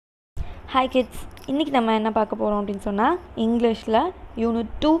Hi kids, இன்னைக்கு நம்ம என்ன பார்க்க போறோம் அப்படினு சொன்னா இங்கிலீஷ்ல யூனிட்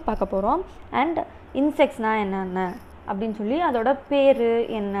 2 பார்க்க போறோம் and insectsனா என்னென்ன அப்படினு சொல்லி அதோட பேரு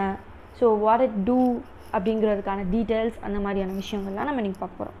என்ன so what it do அப்படிங்கிறதுக்கான டீடைல்ஸ் அந்த மாதிரியான விஷயங்கள்லாம் நம்ம இன்னைக்கு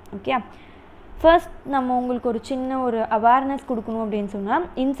பார்க்க போறோம் ஓகே ஃபர்ஸ்ட் நம்ம உங்களுக்கு ஒரு சின்ன ஒரு அவேர்னஸ் கொடுக்கணும் அப்படினு சொன்னா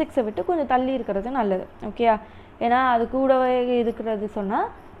இன்செக்ட்ஸை விட்டு கொஞ்சம் தள்ளி இருக்கிறது நல்லது ஓகே ஏனா அது கூடவே இருக்கிறது சொன்னா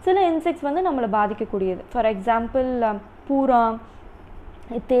சில இன்செக்ட்ஸ் வந்து நம்மள பாதிக்கக்கூடியது ஃபார் எக்ஸாம்பிள் பூரா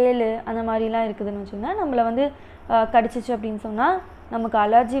தேளு அந்த மாதிரிலாம் இருக்குதுன்னு வச்சுங்க நம்மள வந்து கடிச்சிச்சு அப்படினு சொன்னா நமக்கு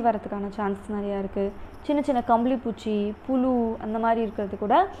அலர்ஜி வரதுக்கான சான்சஸ் நிறைய இருக்கு சின்ன சின்ன கம்பளி பூச்சி புழு அந்த மாதிரி இருக்குது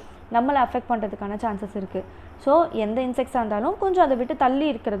கூட நம்மள அஃபெக்ட் பண்றதுக்கான சான்சஸ் இருக்கு சோ எந்த இன்செக்ட்ஸா இருந்தாலும் கொஞ்சம் அதை விட்டு தள்ளி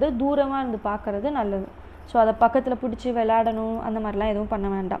இருக்கிறது தூரமா இருந்து பார்க்கிறது நல்லது சோ அத பக்கத்துல பிடிச்சி விளையாடணும் அந்த மாதிரிலாம் எதுவும் பண்ண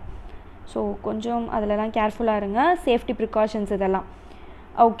வேண்டாம் சோ கொஞ்சம் அதெல்லாம் கேர்ஃபுல்லா இருங்க சேஃப்டி பிரிகாஷன்ஸ் இதெல்லாம்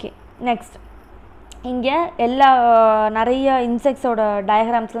ஓகே நெக்ஸ்ட் இங்க எல்லா நிறைய இன்செக்ட்ஸோட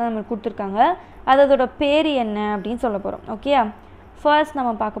டயகிராம்ஸ்லாம் நமக்கு கொடுத்திருக்காங்க அதோட பேர் என்ன அப்படினு சொல்ல போறோம் ஓகே ஃபர்ஸ்ட்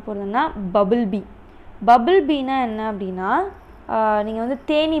நம்ம பார்க்க போறதுன்னா பபிள் பீ பபிள் பீனா என்ன அப்படினா நீங்க வந்து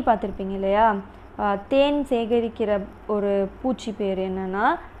தேனீ பார்த்திருப்பீங்க இல்லையா தேன் சேகரிக்கிற ஒரு பூச்சி பேர் என்னன்னா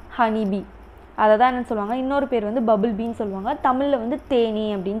ஹனி பீ அத தான் என்ன சொல்வாங்க இன்னொரு பேர் வந்து பபிள் பீன்னு சொல்வாங்க தமிழ்ல வந்து தேனீ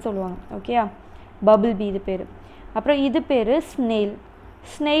அப்படினு சொல்வாங்க ஓகே பபிள் பீ இது பேரு அப்புறம் இது பேரு ஸ்னெயில்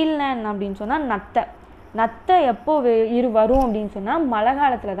ஸ்னெயில்னா என்ன அப்படினு சொன்னா நத்தை நத்தை எப்போ வரும் அப்படினு சொன்னா மழை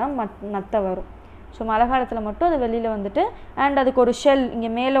காலத்துல தான் நத்தை வரும் சோ மழை காலத்துல மட்டும் அது வெளியில வந்துட்டு and அதுக்கு ஒரு ஷெல் இங்க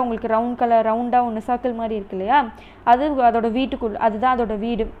மேல உங்களுக்கு ரவுண்ட் கலர் ரவுண்டா ஒன்னு சர்க்கிள் மாதிரி இருக்கு இல்லையா அது அதோட வீட்டுக்குள்ள அதுதான் அதோட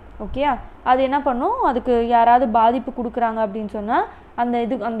வீடு ஓகே அது என்ன பண்ணும் அதுக்கு யாராவது பாதிப்பு கொடுக்கறாங்க அப்படினு சொன்னா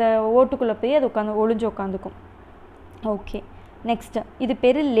அந்த ஓட்டுக்குள்ள போய் அது ஒளிஞ்சு உட்கார்ந்துக்கும் ஓகே நெக்ஸ்ட் இது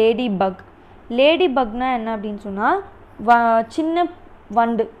பேரு லேடி பக் லேடி பக்னா என்ன அப்படினு சொன்னா சின்ன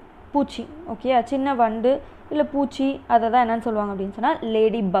வண்டு பூச்சி ஓகே சின்ன வண்டு இல்ல பூச்சி அத தான் என்னன்னு சொல்வாங்க அப்படினு சொன்னா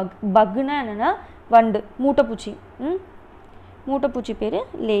லேடி பக் பக்னா என்னன்னா வண்டு மூட்டைப்பூச்சி மூட்டைப்பூச்சி பேரு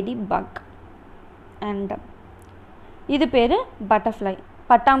லேடி பக் and இது பேரு பட்டர்ஃப்ளை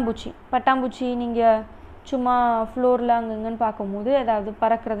பட்டாம்பூச்சி நீங்க சும்மா ஃப்ளோர்ல அங்கங்கன்னு பாக்கும்போது ஏதாவது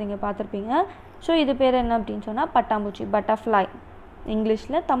பறக்குறது நீங்க பாத்திருப்பீங்க சோ இது பேர் என்ன அப்படினு சொன்னா பட்டாம்பூச்சி பட்டர்ஃப்ளை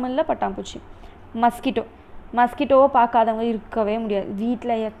இங்கிலீஷ்ல தமிழ்ல பட்டாம்பூச்சி மஸ்கிட்டோவை பார்க்காதவங்க இருக்கவே முடியாது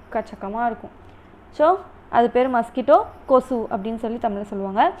வீட்ல எக்கச்சக்கமா இருக்கும் சோ அது பேர் மஸ்கிட்டோ கொசு அப்படினு சொல்லி தமிழ்ல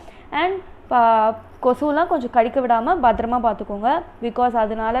சொல்வாங்க and கொசுலாம் கொஞ்சம் கடிக்க விடாம பத்திரமா பாத்துக்கோங்க because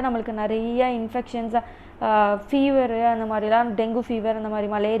அதனால நமக்கு நிறைய இன்ஃபெக்ஷன்ஸ் ஃபீவர் அந்த மாதிரிலாம் டெங்கு ஃபீவர் அந்த மாதிரி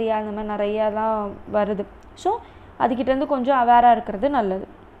மலேரியா அந்த மாதிரி நிறையலாம் வருது சோ அதுகிட்ட இருந்து கொஞ்சம் அவேரா இருக்கிறது நல்லது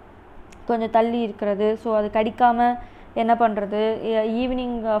கொஞ்சம் தள்ளி இருக்கிறது சோ அது கடிக்காம என்ன பண்றது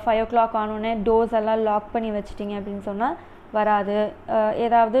ஈவினிங் 5 o'clock ஆனோனே டோர்ஸ் எல்லாம் லாக் பண்ணி வச்சிட்டீங்க அப்படினு சொன்னா வராது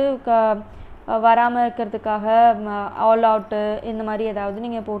ஏதாவது வராம இருக்கிறதுக்காக ஆல் அவுட் இந்த மாதிரி ஏதாவது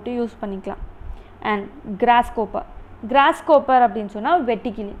நீங்க போட்டு யூஸ் பண்ணிக்கலாம் and கிராஸ்கோப்பர் அப்படினு சொன்னா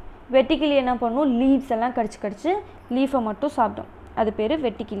வெட்டிக்கிளி என்ன பண்ணும் லீவ்ஸ் எல்லாம் கடிச்சு லீஃபை மட்டும் சாப்பிடும் அது பேரு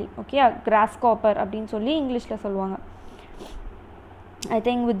வெட்டிக்கிளி ஓகே கிராஸ்கோப்பர் அப்படினு சொல்லி இங்கிலீஷ்ல சொல்வாங்க I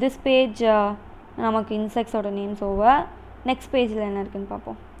think with this page நமக்கு இன்செக்ட்ஸ் ஓட நேம்ஸ் ஓவர் நெக்ஸ்ட் பேஜ்ல என்ன இருக்குன்னு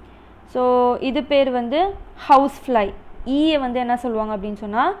பாப்போம் சோ இது பேர் வந்து ஹவுஸ் ஃப்ளை ஈயை வந்து என்ன சொல்வாங்க அப்படினு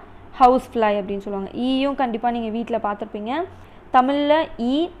சொன்னா ஹவுஸ் ஃப்ளை அப்படினு சொல்வாங்க ஈயும் கண்டிப்பா நீங்க வீட்ல பாத்திருப்பீங்க தமிழ்ல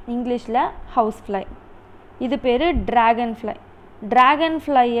ஈ இங்கிலீஷ்ல ஹவுஸ் ஃப்ளை இது பேரு டிராகன்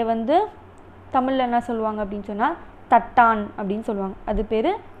ஃப்ளையை வந்து தமிழ்ல என்ன சொல்வாங்க அப்படினு சொன்னா தட்டான் அப்படினு சொல்வாங்க அது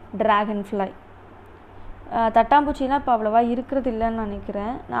பேரு டிராகன் ஃப்ளை தட்டாம்பூச்சினா இப்ப அவ்வளவா இருக்குறது இல்லன்னு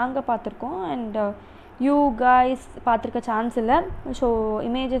நினைக்கிறேன் நாங்க பாத்துர்க்கோம் and you guys பாத்துர்க்க சான்ஸ் இல்ல சோ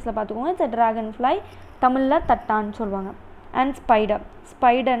இமேजेसல பாத்துக்கோங்க it's a dragonfly தமிழ்ல தட்டான் சொல்வாங்க and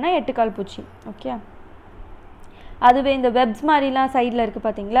ஸ்பைடர்னா எட்டுக்கால் பூச்சி ஓகே அதுவே இந்த வெப்ஸ் மாதிரிலாம் சைடுல இருக்கு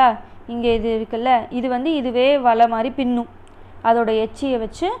பாத்தீங்களா இங்க இது இருக்குல்ல இது வந்து இதுவே வலை மாதிரி பின்னும் அதோட எச்சியை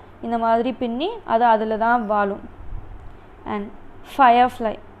வச்சு இந்த மாதிரி பின்னி அது அதுல தான் வாழும் and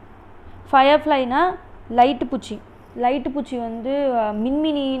ஃபயர்ஃப்ளைனா லைட் பூச்சி வந்து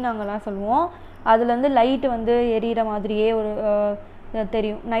மின்மினி நாங்கலாம் சொல்லுவோம் அதுல இருந்து லைட் வந்து எரியற மாதிரியே ஒரு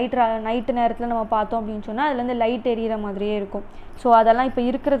தெரியும் நைட் நேரத்துல நம்ம பார்த்தோம் அப்படினு சொன்னா அதுல இருந்து லைட் எரியற மாதிரியே இருக்கும் சோ அதெல்லாம் இப்ப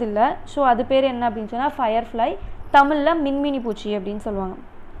இருக்குறது இல்ல சோ அது பேர் என்ன அப்படினு சொன்னா ஃபயர்ஃப்ளை தமிழ்ல மின்மினி பூச்சி அப்படினு சொல்வாங்க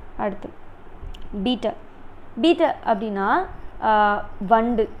அடுத்து பீட்டர் அப்படினா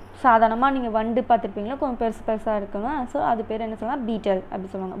வண்டு சாதாரணமா நீங்க வண்டு பாத்திருப்பீங்களா கொஞ்சம் பெருசா இருக்குமா சோ அது பேர் என்ன சொல்றாங்க பீட்டல்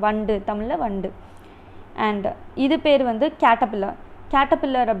அப்படி சொல்வாங்க வண்டு தமிழ்ல வண்டு and இது பேர் வந்து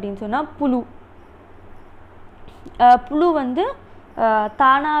கேட்டர்பில்லர் அப்படினு சொன்னா புழு வந்து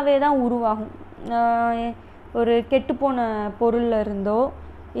தானாவே தான் உருவாகும் ஒரு கெட்டுப்போன பொருள்ல இருந்தோ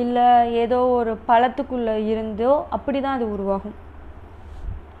இல்ல ஏதோ ஒரு பழத்துக்குள்ள இருந்தோ அப்படி தான் அது உருவாகும்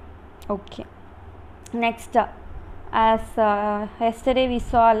okay, next as yesterday we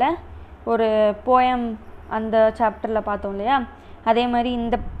சால ஒரு போயம் அந்த சாப்டரில் பார்த்தோம் இல்லையா, அதே மாதிரி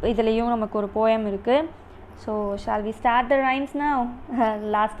இந்த இதுலேயும் நமக்கு ஒரு போயம் இருக்குது. So shall we start the rhymes now?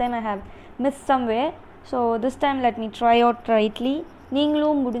 Last time I have miss some way, so this time let me try out rightly.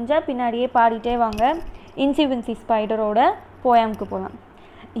 நீங்களும் முடிஞ்சால் பின்னாடியே பாடிட்டே வாங்க. இன்சி வின்சி ஸ்பைடரோட போயம்க்கு போகலாம்.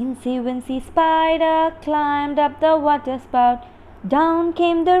 Incy Wincy Spider climbed up the water spout. Down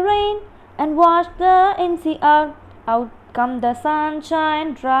came the rain and washed the Incy out. Out come the sunshine,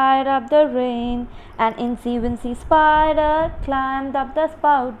 dried up the rain. And Incy Wincy Spider climbed up the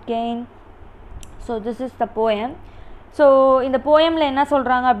spout again. So this is the poem. So இந்த போயமில் என்ன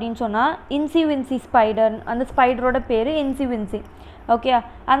சொல்கிறாங்க அப்படின்னு சொன்னால், Incy Vinci spider, அந்த ஸ்பைடரோட பேர் Incy Vinci. Okay,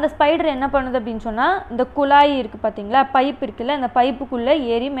 அந்த spider என்ன பண்ணுது அப்படின்னு சொன்னால், இந்த குழாய் இருக்குது பார்த்தீங்களா, பைப் இருக்குல்ல, இந்த பைப்புக்குள்ளே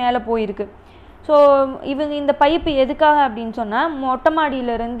ஏறி மேலே போயிருக்கு. ஸோ இந்த பைப்பு எதுக்காக அப்படின்னு சொன்னால், மொட்டை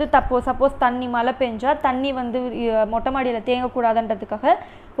மாடியிலேருந்து சப்போஸ் தண்ணி மழை பெஞ்சால் தண்ணி வந்து மொட்டை மாடியில் தேங்கக்கூடாதுன்றதுக்காக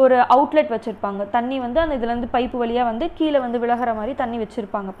ஒரு அவுட்லெட் வச்சுருப்பாங்க. தண்ணி வந்து அந்த இதுலேருந்து பைப்பு வழியாக வந்து கீழே வந்து விலகிற மாதிரி தண்ணி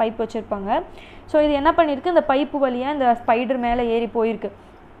வச்சுருப்பாங்க, பைப் வச்சுருப்பாங்க. ஸோ இது என்ன பண்ணியிருக்கு, இந்த பைப்பு வழியாக இந்த ஸ்பைடர் மேலே ஏறி போயிருக்கு.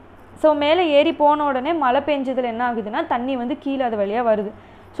 ஸோ மேலே ஏறி போன உடனே மழை பெஞ்சதில் என்ன ஆகுதுன்னா, தண்ணி வந்து கீழே அது வழியாக வருது.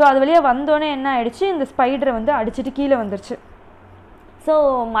 ஸோ அது வழியாக வந்தோடனே என்ன ஆயிடுச்சு, இந்த ஸ்பைடரை வந்து அடிச்சுட்டு கீழே வந்துருச்சு. ஸோ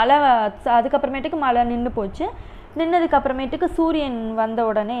மழை அதுக்கப்புறமேட்டுக்கு மழை நின்று போச்சு. நின்னதுக்கப்புறமேட்டுக்கு சூரியன் வந்த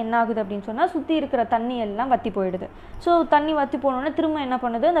உடனே என்ன ஆகுது அப்படின்னு சொன்னால், சுற்றி இருக்கிற தண்ணி எல்லாம் வற்றி போயிடுது. ஸோ தண்ணி வற்றி போனோடனே திரும்ப என்ன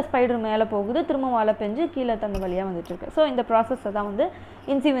பண்ணுது, அந்த ஸ்பைடர் மேலே போகுது, திரும்ப மழை பெஞ்சு கீழே தண்ணி வழியாக வந்துட்டுருக்கு. ஸோ இந்த ப்ராசஸை தான் வந்து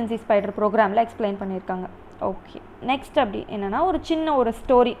இன்சி வின்சி ஸ்பைடர் ப்ரோக்ராமில் எக்ஸ்பிளைன் பண்ணியிருக்காங்க. ஓகே, நெக்ஸ்ட் அப்படி என்னென்னா, ஒரு சின்ன ஒரு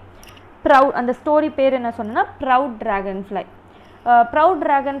ஸ்டோரி. அந்த ஸ்டோரி பேர் என்ன சொன்னால், proud dragon fly. Proud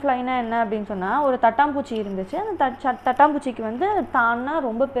dragon ஃப்ளைனா என்ன அப்படின்னு சொன்னால், ஒரு தட்டாம்பூச்சி இருந்துச்சு. அந்த தட்டாம்பூச்சிக்கு வந்து தான்னா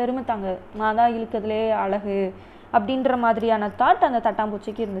ரொம்ப பெருமை தாங்க, நான் தான் இழுக்கிறதுலே அழகு அப்படின்ற மாதிரியான தாட் அந்த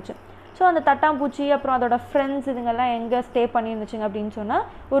தட்டாம்பூச்சிக்கு இருந்துச்சு. ஸோ அந்த தட்டாம்பூச்சி அப்புறம் அதோட ஃப்ரெண்ட்ஸ் இதுங்கெல்லாம் எங்கே ஸ்டே பண்ணியிருந்துச்சுங்க அப்படின்னு சொன்னால்,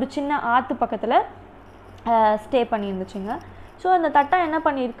 ஒரு சின்ன ஆற்று பக்கத்தில் ஸ்டே பண்ணியிருந்துச்சுங்க. ஸோ அந்த தட்டா என்ன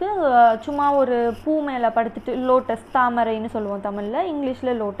பண்ணியிருக்கு, சும்மா ஒரு பூ மேலே படுத்துட்டு, லோட்டஸ், தாமரைன்னு சொல்லுவோம் தமிழில்,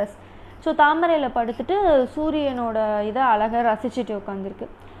 இங்கிலீஷில் லோட்டஸ். ஸோ தாமரையில் படுத்துட்டு சூரியனோட இதை அழகாக ரசிச்சுட்டு உட்காந்துருக்கு.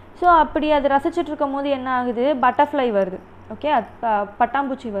 ஸோ அப்படி அது ரசிச்சுட்டு இருக்கும் போது என்ன ஆகுது, பட்டர்ஃப்ளை வருது. ஓகே,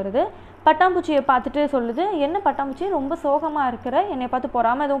 பட்டாம்பூச்சி வருது. பட்டாம்பூச்சியை பார்த்துட்டு சொல்லுது, என்ன பட்டாம்பூச்சி ரொம்ப சோகமாக இருக்கிற, என்னை பார்த்து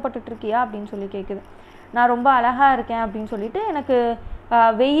பொறாமல் எதுவும் பட்டுட்ருக்கியா அப்படின்னு சொல்லி கேட்குது. நான் ரொம்ப அழகாக இருக்கேன் அப்படின்னு சொல்லிட்டு, எனக்கு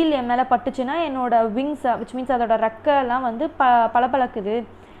வெயில் என் மேலே பட்டுச்சுன்னா என்னோடய விங்ஸ், விச் மீன்ஸ் அதோட ரெக்கைலாம் வந்து பளபளக்குது,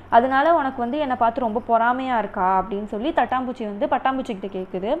 அதனால உனக்கு வந்து என்னை பார்த்து ரொம்ப பொறாமையாக இருக்கா அப்படின்னு சொல்லி தட்டாம்பூச்சி வந்து பட்டாம்பூச்சிக்கிட்ட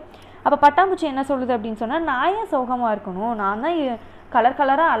கேட்குது. அப்போ பட்டாம்பூச்சி என்ன சொல்லுது அப்படின்னு சொன்னால், நான் ஏன் சோகமாக இருக்கணும், நான் தான் கலர்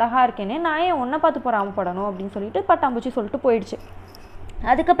கலராக அழகாக இருக்கேனே, நான் ஏன் உன்னை பார்த்து பொறாமப்படணும் அப்படின்னு சொல்லிட்டு பட்டாம்பூச்சி சொல்லிட்டு போயிடுச்சு.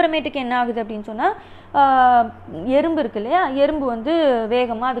 அதுக்கப்புறமேட்டுக்கு என்ன ஆகுது அப்படின்னு சொன்னால், எறும்பு இருக்கு இல்லையா, எறும்பு வந்து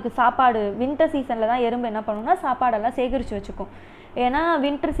வேகமாக அதுக்கு சாப்பாடு, வின்டர் சீசனில் தான் எறும்பு என்ன பண்ணுன்னா சாப்பாடெல்லாம் சேகரித்து வச்சுக்கும். ஏன்னா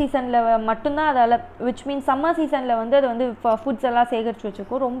வின்டர் சீசனில் மட்டும்தான் அதால், விச் மீன்ஸ் சம்மர் சீசனில் வந்து அது வந்து ஃபுட்ஸ் எல்லாம் சேகரித்து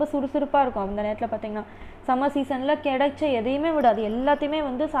வச்சுக்கும், ரொம்ப சுறுசுறுப்பாக இருக்கும். அந்த நேரத்தில் பார்த்திங்கன்னா சம்மர் சீசனில் கிடைச்ச எதையுமே விடாது, எல்லாத்தையுமே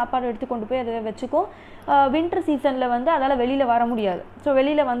வந்து சாப்பாடு எடுத்து கொண்டு போய் அதை வச்சுக்கும். வின்டர் சீசனில் வந்து அதால் வெளியில் வர முடியாது. ஸோ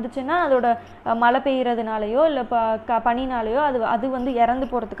வெளியில் வந்துச்சுன்னா அதோட மழை பெய்கிறதுனாலையோ இல்லை பனினாலேயோ அது வந்து இறந்து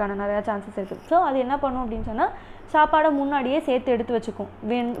போகிறதுக்கான நிறையா சான்சஸ் இருக்குது. ஸோ அது என்ன பண்ணும் அப்படின்னு சொன்னால், சாப்பாடை முன்னாடியே சேர்த்து எடுத்து வச்சுக்கும்.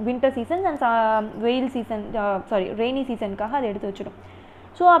 வின்டர் சீசன் அண்ட் ரெய்னி சீசனுக்காக அதை எடுத்து வச்சிடும்.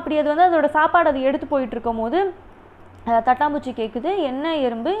 ஸோ அப்படி அது வந்து அதோட சாப்பாடு அது எடுத்து போயிட்டுருக்கும் போது தட்டாம்பூச்சி கேட்குது, என்ன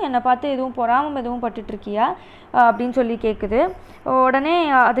எறும்பு, என்னை பார்த்து எதுவும் பொறாமல் எதுவும் பட்டுட்ருக்கியா அப்படின்னு சொல்லி கேட்குது. உடனே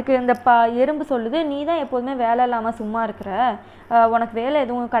அதுக்கு இந்த எறும்பு சொல்லுது, நீ தான் எப்போதுமே வேலை இல்லாமல் சும்மா இருக்கிற, உனக்கு வேலை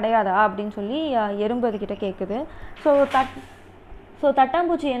எதுவும் கிடையாதா அப்படின்னு சொல்லி எறும்பு அதுக்கிட்ட கேட்குது. ஸோ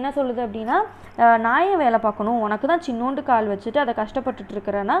தட்டாம்பூச்சி என்ன சொல்லுது அப்படின்னா, நான் ஏன் வேலை பார்க்கணும், உனக்கு தான் சின்னோண்டு கால் வச்சுட்டு அதை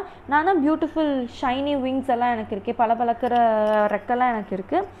கஷ்டப்பட்டுட்ருக்கிறேன்னா, நான் தான் பியூட்டிஃபுல் ஷைனி விங்ஸ் எல்லாம் எனக்கு இருக்குது, பளபளக்கிற ரெக்கெல்லாம் எனக்கு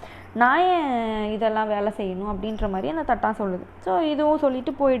இருக்குது, நான் ஏன் இதெல்லாம் வேலை செய்யணும் அப்படின்ற மாதிரி அந்த தட்டா சொல்லுது. ஸோ இதுவும்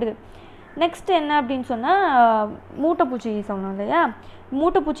சொல்லிட்டு போயிடுது. நெக்ஸ்ட் என்ன அப்படின்னு சொன்னால், மூட்டைப்பூச்சி சொன்னோம் இல்லையா,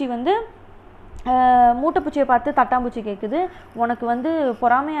 மூட்டைப்பூச்சி வந்து மூட்டைப்பூச்சியை பார்த்து தட்டாம்பூச்சி கேட்குது, உனக்கு வந்து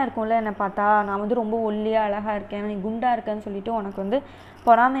பொறாமையாக இருக்கும்ல என்னை பார்த்தா, நான் வந்து ரொம்ப ஒல்லியாக அழகாக இருக்கேன், நீ குண்டாக இருக்கேன்னு சொல்லிட்டு உனக்கு வந்து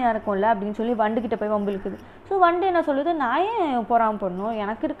பொறாமையாக இருக்கும்ல அப்படின்னு சொல்லி வண்டுக்கிட்ட போய் வம்புழுக்குது. ஸோ வண்டு என்ன சொல்லுது, நான் ஏன் பொறாமப்படணும்,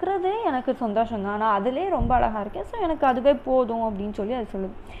 எனக்கு இருக்கிறதே எனக்கு சந்தோஷம் தான், நான் அதிலே ரொம்ப அழகாக இருக்கேன், ஸோ எனக்கு அதுவே போதும் அப்படின்னு சொல்லி அது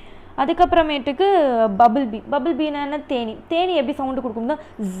சொல்லுது. அதுக்கப்புறமேட்டுக்கு பபிள் பீனா என்ன, தேனி எப்படி சவுண்டு கொடுக்கும்னா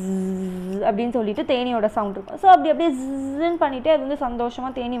ஜ் அப்படின்னு சொல்லிட்டு தேனியோட சவுண்ட் இருக்கும். ஸோ அப்படியே ஜின்னு பண்ணிவிட்டு அது வந்து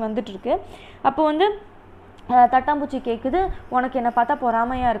சந்தோஷமாக தேனி வந்துட்டுருக்கு. அப்போ வந்து தட்டாம்பூச்சி கேட்குது, உனக்கு என்னை பார்த்தா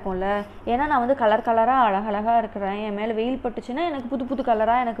பொறாமையாக இருக்கும்ல, ஏன்னா நான் வந்து கலர் கலராக அழகழகாக இருக்கிறேன், என் மேலே வெயில் பட்டுச்சுன்னா எனக்கு புது புது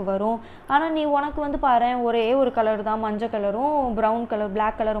கலராக எனக்கு வரும், ஆனால் நீ உனக்கு வந்து பாரு ஒரே ஒரு கலர் தான், மஞ்சள் கலரும் ப்ரௌன் கலர்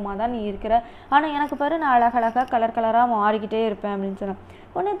பிளாக் கலருமா தான் நீ இருக்கிற, ஆனால் எனக்கு பாரு நான் அழகழகாக கலர் கலராக மாறிக்கிட்டே இருப்பேன் அப்படின்னு சொன்னேன்.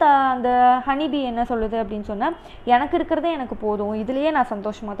 உடனே அந்த ஹனிபி என்ன சொல்லுது அப்படின்னு சொன்னால், எனக்கு இருக்கிறதே எனக்கு போதும், இதுலேயே நான்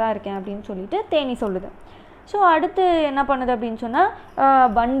சந்தோஷமாக தான் இருக்கேன் அப்படின்னு சொல்லிட்டு தேனி சொல்லுது. ஸோ அடுத்து என்ன பண்ணுது அப்படின்னு சொன்னால்,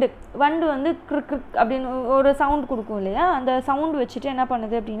 வண்டு வந்து கிரிக் கிரிக் அப்படின்னு ஒரு சவுண்ட் கொடுக்கும் இல்லையா, அந்த சவுண்டு வச்சுட்டு என்ன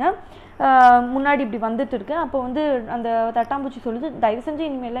பண்ணுது அப்படின்னா முன்னாடி இப்படி வந்துட்டு இருக்கு. அப்போ வந்து அந்த தட்டாம்பூச்சி சொல்லுது, தயவு செஞ்சு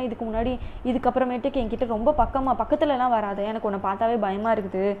இனிமேலாம் இதுக்கப்புறமேட்டுக்கு என்கிட்ட ரொம்ப பக்கத்துலலாம் வராத, எனக்கு உன்னை பார்த்தாவே பயமாக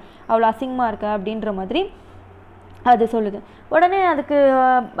இருக்குது, அவ்வளோ அசிங்கமாக இருக்க அப்படின்ற மாதிரி அது சொல்லுது. உடனே அதுக்கு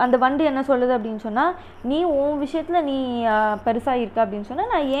அந்த வண்டு என்ன சொல்லுது அப்படின்னு சொன்னால், நீ உன் விஷயத்தில் நீ பெருசாக இருக்க அப்படின்னு சொன்னால்,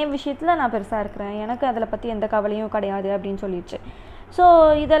 நான் என் விஷயத்தில் நான் பெருசாக இருக்கிறேன், எனக்கு அதில் பற்றி எந்த கவலையும் கிடையாது அப்படின்னு சொல்லிடுச்சு. ஸோ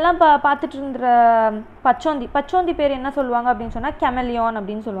இதெல்லாம் பார்த்துட்டு இருந்த பச்சோந்தி பேர் என்ன சொல்லுவாங்க அப்படின்னு சொன்னால் கெமலியான்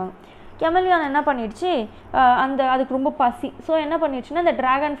அப்படின்னு சொல்லுவாங்க. கெமலியான் என்ன பண்ணிடுச்சு, அதுக்கு ரொம்ப பசி. ஸோ என்ன பண்ணிடுச்சுன்னா இந்த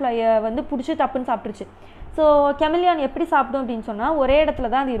ட்ராகன் ஃப்ளையை வந்து பிடிச்சி தப்புன்னு சாப்பிட்ருச்சு. ஸோ கெமலியான் எப்படி சாப்பிடும் அப்படின்னு சொன்னால், ஒரே இடத்துல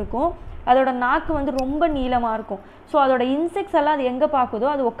தான் அது இருக்கும், அதோட நாக்கு வந்து ரொம்ப நீளமாக இருக்கும். ஸோ அதோட இன்செக்ட்ஸ் எல்லாம் அது எங்கே பார்க்குதோ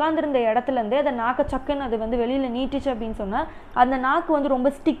அது உட்காந்துருந்த இடத்துலேருந்தே அதை நாக்கை சக்குன்னு அது வந்து வெளியில் நீட்டிச்சு அப்படின்னு சொன்னால், அந்த நாக்கு வந்து ரொம்ப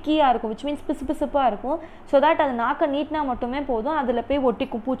ஸ்டிக்கியாக இருக்கும், விச் மீன்ஸ் பிசுப்பாக இருக்கும். ஸோ தட் அது நாக்கை நீட்டினா மட்டுமே போதும், அதில் போய்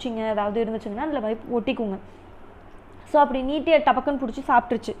ஒட்டிக்கும், பூச்சிங்க ஏதாவது இருந்துச்சுங்கன்னா அதில் போய் ஒட்டிக்குங்க. ஸோ அப்படி நீட்டியை டபக்குன்னு பிடிச்சி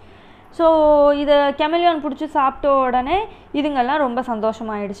சாப்பிட்ருச்சு. ஸோ இதை கெமலியான் பிடிச்சி சாப்பிட்ட உடனே இதுங்கெல்லாம் ரொம்ப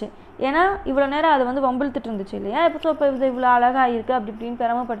சந்தோஷமாயிடுச்சு. ஏன்னா இவ்வளோ நேரம் அது வந்து வம்பிழுத்துட்டு இருந்துச்சு இல்லையா, இப்போ இது இவ்வளோ அழகாக இருக்குது அப்படி இப்படின்னு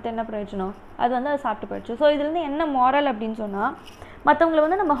பெருமைப்படுத்த என்ன பிரயோஜனம், அது வந்து அது சாப்பிட்டு போயிடுச்சு. ஸோ இதுலேருந்து என்ன மாரல் அப்படின்னு சொன்னால், மற்றவங்களை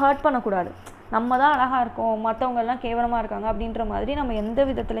வந்து நம்ம ஹர்ட் பண்ணக்கூடாது, நம்ம தான் அழகாக இருக்கோம், மற்றவங்கெல்லாம் கேவலமாக இருக்காங்க அப்படின்ற மாதிரி நம்ம எந்த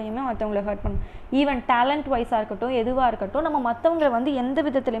விதத்துலையுமே மற்றவங்களை ஹர்ட் பண்ணணும். ஈவன் டேலண்ட் வைஸாக இருக்கட்டும், எதுவாக இருக்கட்டும், நம்ம மற்றவங்களை வந்து எந்த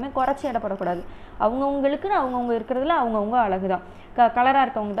விதத்துலையுமே குறைச்சி இடப்படக்கூடாது. அவங்கவுங்களுக்குன்னு அவங்கவுங்க இருக்கிறதுல அவங்கவுங்க அழகு தான். கலராக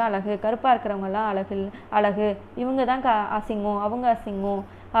இருக்கவங்க தான் அழகு, கருப்பாக இருக்கிறவங்கலாம் அழகு, இவங்க தான் அசிங்கம், அவங்க அசிங்கம்,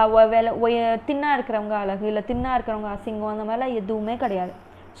 தின்னா இருக்கிறவங்க அழகு, இல்லை தின்னா இருக்கிறவங்க அசிங்கம், அந்த மாதிரிலாம் எதுவுமே கிடையாது.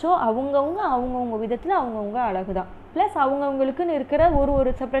 ஸோ அவங்கவுங்க விதத்தில் அவங்கவுங்க அழகு தான். ப்ளஸ் அவங்கவுங்களுக்குன்னு இருக்கிற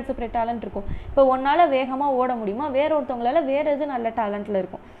ஒரு செப்பரேட் டேலண்ட் இருக்கும். இப்போ ஒன்றால் வேகமாக ஓட முடியுமா, ஒருத்தவங்களால வேறு எது நல்ல டேலண்ட்டில்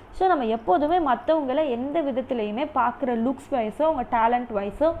இருக்கும். ஸோ நம்ம எப்போதுமே மற்றவங்களை எந்த விதத்துலையுமே பார்க்குற லுக்ஸ் வைஸோ அவங்க டேலண்ட்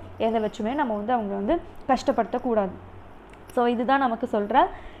வைஸோ எதை வச்சுமே நம்ம வந்து அவங்கள வந்து கஷ்டப்படுத்தக்கூடாது. ஸோ இதுதான் நமக்கு சொல்கிற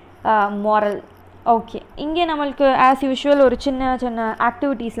மாரல். ஓகே, இங்கே நம்மளுக்கு ஆஸ் யூஷுவல் ஒரு சின்ன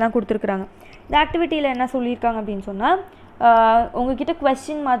ஆக்டிவிட்டீஸ்லாம் கொடுத்துருக்குறாங்க. இந்த ஆக்டிவிட்டியில் என்ன சொல்லியிருக்காங்க அப்படின்னு சொன்னால், உங்ககிட்ட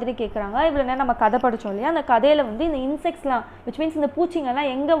கொஸ்டின் மாதிரி கேட்குறாங்க. இவ்வளோ நேரம் நம்ம கதை படித்தோம் இல்லையா, அந்த கதையில் வந்து இந்த இன்செக்ட்ஸ்லாம் விச் மீன்ஸ் இந்த பூச்சிங்கெல்லாம்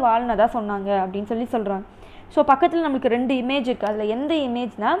எங்கே வாழ்னதாக சொன்னாங்க அப்படின்னு சொல்கிறாங்க. ஸோ பக்கத்தில் நம்மளுக்கு 2 இமேஜ் இருக்குது. அதில் எந்த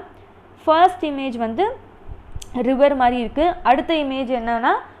இமேஜ்னால், ஃபர்ஸ்ட் இமேஜ் வந்து ரிவர் மாதிரி இருக்குது, அடுத்த இமேஜ்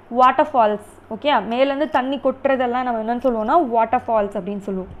என்னன்னா வாட்டர் ஃபால்ஸ். ஓகே, மேலேருந்து தண்ணி கொட்டுறதெல்லாம் நம்ம என்னென்னு சொல்லுவோம்னா வாட்டர் ஃபால்ஸ் அப்படின்னு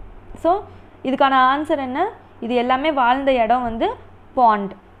சொல்லுவோம். ஸோ இதுக்கான ஆன்சர் என்ன, இது எல்லாமே வாழ்ந்த இடம் வந்து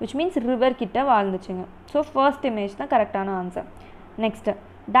பாண்ட், விச் மீன்ஸ் ரிவர் கிட்ட வாழ்ந்துச்சுங்க. ஸோ ஃபர்ஸ்ட் இமேஜ் தான் கரெக்டான answer. Next,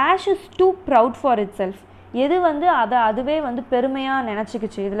 dash is two proud for it self. எது வந்து அதுவே வந்து பெருமையாக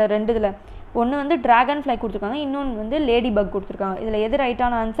நினச்சிக்கிச்சு. இதில் 2 இதில் ஒன்று வந்து ட்ராகன் ஃப்ளை கொடுத்துருக்காங்க, இன்னொன்று வந்து லேடி பக் கொடுத்துருக்காங்க. இதில் எது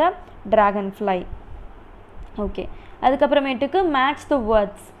ரைட்டான ஆன்சர், ட்ராகன் ஃப்ளை. ஓகே, அதுக்கப்புறமேட்டுக்கு மேட்ச் த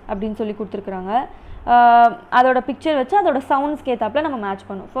வேர்ட்ஸ் அப்படின்னு சொல்லி கொடுத்துருக்குறாங்க. அதோட பிக்சர் வச்சு அதோட சவுண்ட்ஸ்க்கு ஏற்றாப்புல நம்ம மேட்ச்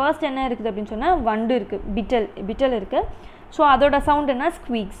பண்ணும். ஃபர்ஸ்ட் என்ன இருக்குது அப்படின்னு சொன்னால் வண்டு இருக்குது, பிட்டல் இருக்குது. ஸோ அதோட சவுண்ட் என்ன,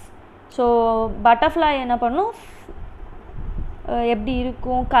 ஸ்குவீக்ஸ். ஸோ பட்டர்ஃப்ளை என்ன பண்ணும், எப்படி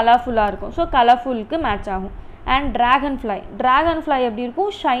இருக்கும், கலர்ஃபுல்லாக இருக்கும். ஸோ கலர்ஃபுல்லுக்கு மேட்ச் ஆகும். அண்ட் ட்ராகன் ஃப்ளை எப்படி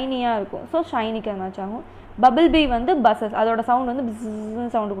இருக்கும், ஷைனியாக இருக்கும். ஸோ ஷைனிக்கு மேட்ச் ஆகும். பபிள் பீ வந்து பஸ்ஸஸ், அதோட சவுண்ட் வந்து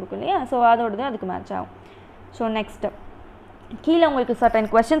பிஸ்ன்னு சவுண்டு கொடுக்கும் இல்லையா, ஸோ அதோடது அதுக்கு மேட்ச் ஆகும். ஸோ நெக்ஸ்ட்டு, கீழே உங்களுக்கு சர்டன்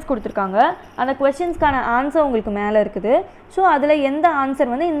கொஸ்டின்ஸ் கொடுத்துருக்காங்க. அந்த கொஸ்டின்ஸ்க்கான ஆன்சர் உங்களுக்கு மேலே இருக்குது. ஸோ அதில் எந்த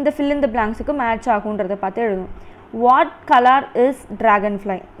ஆன்சர் வந்து இந்த ஃபில் இன் த பிளாங்க்ஸுக்கு மேட்ச் ஆகுன்றதை பார்த்து எழுதணும். What colour is dragon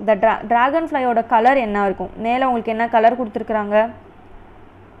fly, the Dragon ஃப்ளையோட colour என்ன இருக்கும், மேலே உங்களுக்கு என்ன கலர் கொடுத்துருக்குறாங்க,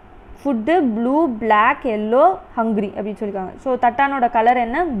 food, blue, black, yellow, hungry அப்படின்னு சொல்லியிருக்காங்க. ஸோ தட்டானோட கலர்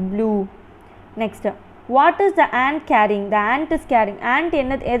என்ன, blue. Next, what is the and carrying, the and is carrying. And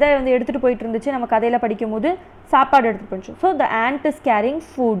எதை வந்து எடுத்துகிட்டு போயிட்டு இருந்துச்சு நம்ம கதையில் படிக்கும் போது, சாப்பாடு எடுத்துகிட்டு போயிடுச்சு. So the and is carrying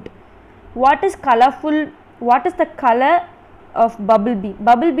food. What is colourful, what is the colour of bubble B,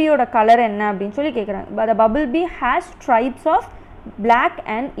 bubble பீயோட colour என்ன அப்படின்னு சொல்லி கேட்குறாங்க. த bubble B has stripes of black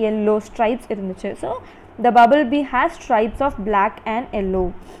and yellow, stripes இருந்துச்சு. So the bubble B has stripes of black and yellow.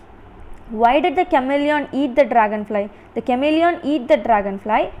 Why did the chameleon eat the dragonfly? The chameleon eat the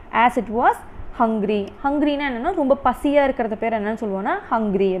dragonfly as it was hungry. Hungryனா என்னன்னா ரொம்ப பசியாக இருக்கிறத பேர் என்னன்னு சொல்லுவோம்னா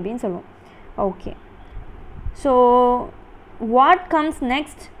hungry அப்படின்னு சொல்லுவோம். Okay, so what comes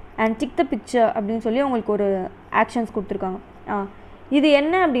next and tick the picture அப்படின்னு சொல்லி உங்களுக்கு ஒரு ஆக்ஷன்ஸ் கொடுத்துருக்காங்க. இது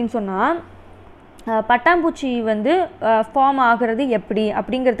என்ன அப்படின்னு சொன்னால் பட்டாம்பூச்சி வந்து ஃபார்ம் ஆகிறது எப்படி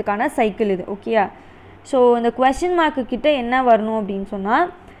அப்படிங்கிறதுக்கான சைக்கிள் இது. ஓகேயா? ஸோ இந்த கொஸ்டின் மார்க்கு கிட்ட என்ன வரணும் அப்படின்னு சொன்னால்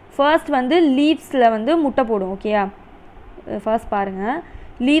ஃபர்ஸ்ட் வந்து லீவ்ஸில் வந்து முட்டை போடும். ஓகேயா? ஃபர்ஸ்ட் பாருங்கள்,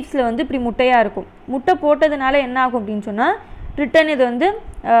 லீவ்ஸில் வந்து இப்படி முட்டையாக இருக்கும். முட்டை போட்டதுனால என்ன ஆகும் அப்படின்னு சொன்னால் ரிட்டன் இது வந்து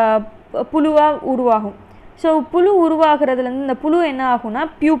புழுவாக உருவாகும். ஸோ புழு உருவாகிறதுலேருந்து இந்த புழு என்ன ஆகும்னா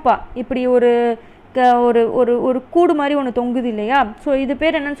பியூப்பா இப்படி ஒரு ஒரு ஒரு ஒரு கூடு மாதிரி ஒன்று தொங்குது இல்லையா? ஸோ இது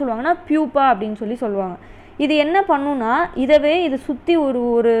பேர் என்னன்னு சொல்லுவாங்கன்னா பியூப்பா அப்படின்னு சொல்லுவாங்க. இது என்ன பண்ணுன்னா இதவே இது சுற்றி ஒரு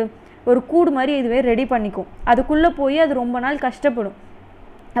ஒரு ஒரு கூடு மாதிரி இதுவே ரெடி பண்ணிக்கும். அதுக்குள்ளே போய் அது ரொம்ப நாள் கஷ்டப்படும்.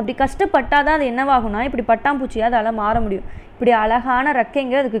 அப்படி கஷ்டப்பட்டால் தான் அது என்னவாகும்னா இப்படி பட்டாம்பூச்சியாக அதால் மாற முடியும். இப்படி அழகான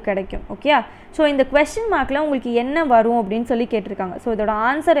ரெக்கைங்க அதுக்கு கிடைக்கும். ஓகே? ஸோ இந்த கொஸ்டின் மார்க்கில் உங்களுக்கு என்ன வரும் அப்படின்னு சொல்லி கேட்டிருக்காங்க. ஸோ இதோட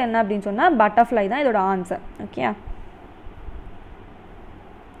ஆன்சர் என்ன அப்படின்னு சொன்னால் பட்டர்ஃப்ளை தான் இதோட answer. Okay?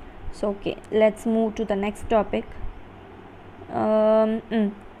 So okay, let's move to the next topic.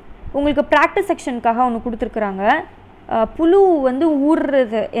 உங்களுக்கு ப்ராக்டிஸ் செக்ஷனுக்காக ஒன்று கொடுத்துருக்குறாங்க. புழு வந்து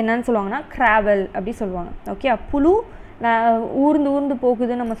ஊறுறது என்னன்னு சொல்லுவாங்கன்னா க்ராவல் அப்படி சொல்லுவாங்க. ஓகே? புழு ஊர்ந்து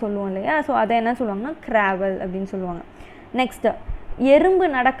போகுதுன்னு நம்ம சொல்லுவோம் இல்லையா? ஸோ அதை என்ன சொல்லுவாங்கன்னா க்ராவல் அப்படின்னு சொல்லுவாங்க. நெக்ஸ்ட்டு எறும்பு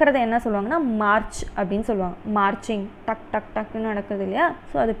நடக்கிறத என்ன சொல்லுவாங்கன்னா மார்ச் அப்படின்னு சொல்லுவாங்க. மார்ச்சிங், டக் டக் டக்குன்னு நடக்குது இல்லையா?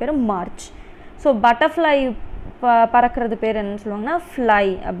 ஸோ அது பேர் மார்ச். ஸோ பட்டர்ஃப்ளை பறக்கிறது பேர் என்னன்னு சொல்லுவாங்கன்னா ஃப்ளை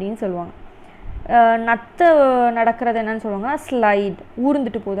அப்படின்னு சொல்லுவாங்க. நத்தை நடக்கிறது என்னன்னு சொல்லுவாங்கன்னா ஸ்லைட்,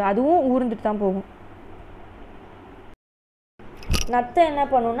 ஊர்ந்துட்டு போகுது, அதுவும் ஊர்ந்துட்டு தான் போகும். நத்தை என்ன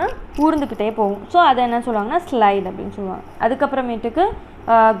பண்ணுன்னா ஊர்ந்துக்கிட்டே போகும். ஸோ அதை என்ன சொல்லுவாங்கன்னா ஸ்லைட் அப்படின்னு சொல்லுவாங்க. அதுக்கப்புறமேட்டுக்கு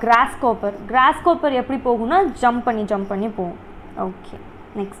கிராஸ்கோப்பர் எப்படி போகும்னா ஜம்ப் பண்ணி போகும். ஓகே,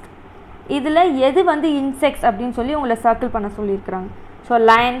 நெக்ஸ்ட் இதில் எது வந்து இன்செக்ட்ஸ் அப்படின்னு சொல்லி உங்களை சர்க்கிள் பண்ண சொல்லியிருக்கிறாங்க. ஸோ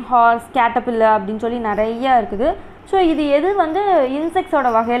லைன், ஹார்ஸ், கேட்டர்பில்லர் அப்படின்னு சொல்லி நிறையா இருக்குது. ஸோ இது எது வந்து இன்செக்ட்ஸோட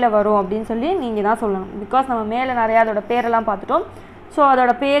வகையில் வரும் அப்படின்னு சொல்லி நீங்கள் தான் சொல்லணும். பிகாஸ் நம்ம மேலே நிறையா அதோட பேரெல்லாம் பார்த்துட்டோம். ஸோ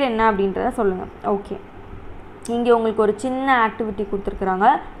அதோட பேர் என்ன அப்படின்றத சொல்லுங்கள். ஓகே, இங்கே உங்களுக்கு ஒரு சின்ன ஆக்டிவிட்டி கொடுத்துருக்குறாங்க.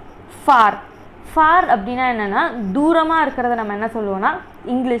 ஃபார் அப்படின்னா என்னென்னா தூரமாக இருக்கிறத நம்ம என்ன சொல்லுவோம்னா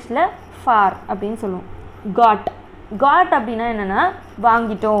இங்கிலீஷில் ஃபார் அப்படின்னு சொல்லுவோம். காட் அப்படின்னா என்னென்னா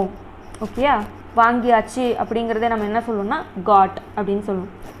வாங்கிட்டோம். ஓகேயா? வாங்கியாச்சு அப்படிங்கிறத நம்ம என்ன சொல்லுவோம்னா காட் அப்படின்னு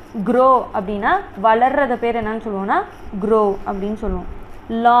சொல்லுவோம். க்ரோ அப்படின்னா வளர்கிறத பேர் என்னன்னு சொல்லுவோம்னா க்ரோ அப்படின்னு சொல்லுவோம்.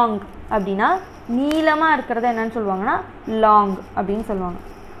 லாங் அப்படின்னா நீளமாக இருக்கிறத என்னன்னு சொல்லுவாங்கன்னா லாங் அப்படின்னு சொல்லுவாங்க.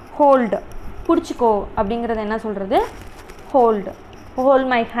 ஹோல்டு, பிடிச்சிக்கோ அப்படிங்கிறத என்ன சொல்கிறது ஹோல்டு. ஹோல்ட்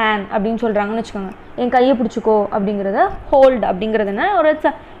மை ஹேண்ட் அப்படின்னு சொல்கிறாங்கன்னு வச்சுக்கோங்க. என் கையை பிடிச்சிக்கோ அப்படிங்கிறத ஹோல்டு அப்படிங்கிறது என்ன, ஒரு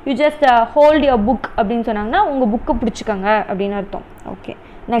you just hold your book அப்படின்னு சொன்னாங்கன்னா உங்கள் புக்கை பிடிச்சிக்கோங்க அப்படின்னு அர்த்தம். ஓகே,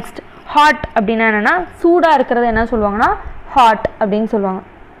 நெக்ஸ்ட் ஹாட் அப்படின்னா என்னென்னா சூடாக இருக்கிறத என்ன சொல்லுவாங்கன்னா ஹாட் அப்படின்னு சொல்லுவாங்க.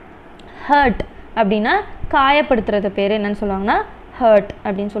 ஹர்ட் அப்படின்னா காயப்படுத்துறது பேர் என்னன்னு சொல்லுவாங்கன்னா ஹர்ட்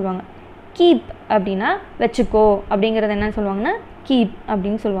அப்படின்னு சொல்லுவாங்க. கீப் அப்படின்னா வச்சுக்கோ அப்படிங்கிறது என்னன்னு சொல்லுவாங்கன்னா கீப்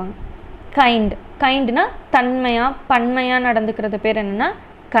அப்படின்னு சொல்லுவாங்க. கைண்டுனா பன்மையாக நடந்துக்கிறது பேர் என்னென்னா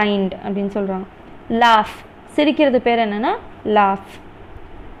கைண்ட் அப்படின்னு சொல்கிறாங்க. லாஃப், சிரிக்கிறது பேர் என்னென்னா லாஃப்.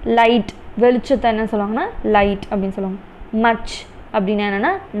 லைட், வெளிச்சத்தை என்ன சொல்லுவாங்கன்னா லைட் அப்படின்னு சொல்லுவாங்க. மச் அப்படின்னா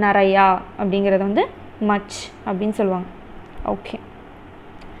என்னென்னா நிறையா அப்படிங்கிறது வந்து மச் அப்படின்னு சொல்லுவாங்க. Okay,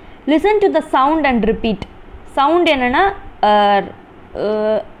 listen to the sound and repeat. Sound என்னென்னா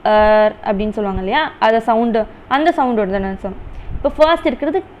அப்படின்னு சொல்லுவாங்க இல்லையா? அதை சவுண்டு, அந்த சவுண்டோட தானே சொல்லணும். இப்போ ஃபர்ஸ்ட்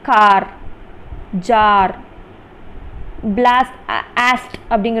இருக்கிறது கார், ஜார், பிளாஸ்ட், ஆஸ்ட்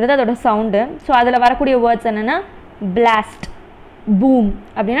அப்படிங்கிறது அதோட சவுண்டு. ஸோ அதில் வரக்கூடிய வேர்ட்ஸ் என்னென்னா பிளாஸ்ட், பூம்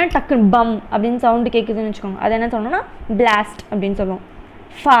அப்படின்னா டக்குன்னு பம் அப்படின்னு சவுண்டு கேட்குதுன்னு வச்சுக்கோங்க. அது என்ன சொல்லணும்னா பிளாஸ்ட் அப்படின்னு சொல்லுவோம்.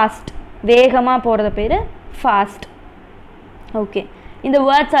 ஃபாஸ்ட், வேகமாக போகிறத பேர் ஃபாஸ்ட். ஓகே, இந்த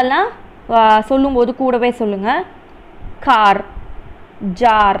வேர்ட்ஸ் எல்லாம் சொல்லும்போது கூடவே சொல்லுங்கள். Car,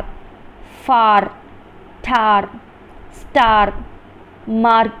 jar, for, tar, star,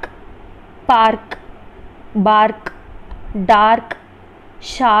 mark, park, park, dark,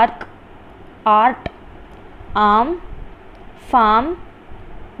 shark, art, ஆம், farm,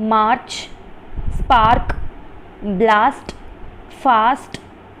 march, spark, blast, fast,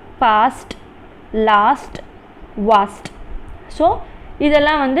 past, last, vast. So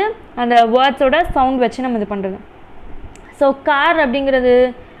இதெல்லாம் வந்து அந்த வேர்ட்ஸோட சவுண்ட் வச்சு நம்ம இது பண்ணுறது. ஸோ கார் அப்படிங்கிறது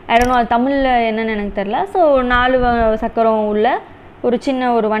ஐடோனோ அது தமிழில் என்னென்னு எனக்கு தெரில. ஸோ 4 சக்கரம் உள்ள ஒரு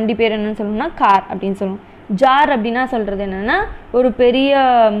சின்ன ஒரு வண்டி பேர் என்னென்னு சொல்லணும்னா கார் அப்படின்னு சொல்லுவோம். ஜார் அப்படின்னா சொல்கிறது என்னென்னா ஒரு பெரிய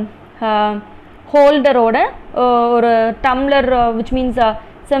ஹோல்டரோட ஒரு டம்ளர், விச் மீன்ஸ்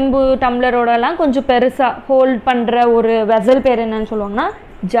செம்பு டம்ளரோடலாம் கொஞ்சம் பெருசாக ஹோல்ட் பண்ணுற ஒரு வெசல் பேர் என்னன்னு சொல்லுவாங்கன்னா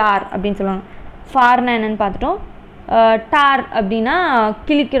ஜார் அப்படின்னு சொல்லுவாங்க. ஃபார்னா என்னென்னு பார்த்துட்டோம். டார் அப்படின்னா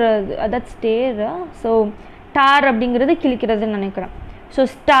கிழிக்கிறது, அதாவது ஸ்டேர். ஸோ டார் அப்படிங்கிறது கிழிக்கிறதுன்னு நினைக்கிறேன். ஸோ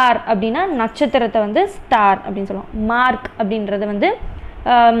ஸ்டார் அப்படின்னா நட்சத்திரத்தை வந்து ஸ்டார் அப்படின்னு சொல்லுவோம். மார்க் அப்படின்றது வந்து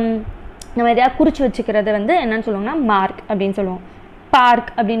நம்ம எதையாவது குறித்து வச்சுக்கிறது வந்து என்னன்னு சொல்லுவாங்கன்னா மார்க் அப்படின்னு சொல்லுவோம். பார்க்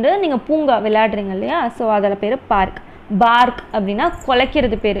அப்படின்றது நீங்கள் பூங்கா விளையாடுறீங்க இல்லையா, ஸோ அதில் பேர் பார்க். பார்க் அப்படின்னா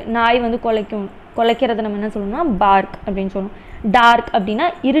குலைக்கிறது பேர். நாய் வந்து குலைக்கிறது நம்ம என்ன சொல்லணும்னா பார்க் அப்படின்னு சொல்லுவோம். டார்க் அப்படின்னா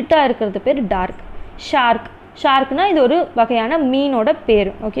இருட்டாக இருக்கிறது பேர் டார்க். ஷார்க், ஷார்க்னா இது ஒரு வகையான மீனோட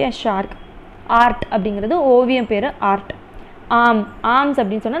பேர். Okay, shark. ஆர்ட் அப்படிங்கிறது ஓவியம் பேர் ஆர்ட். ஆர்ம்ஸ்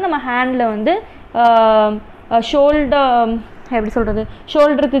அப்படின்னு சொன்னால் நம்ம ஹேண்டில் வந்து ஷோல்டர், எப்படி சொல்கிறது,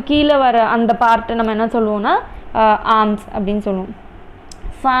 ஷோல்டருக்கு கீழே வர அந்த பார்ட்டு நம்ம என்ன சொல்லுவோம்னா ஆர்ம்ஸ் அப்படின்னு சொல்லுவோம்.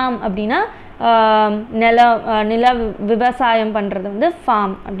 ஃபார்ம் அப்படின்னா நில விவசாயம் பண்ணுறது வந்து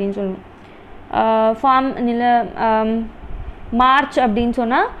ஃபார்ம் அப்படின்னு சொல்லுவோம். ஃபார்ம் மார்ச் அப்படின்னு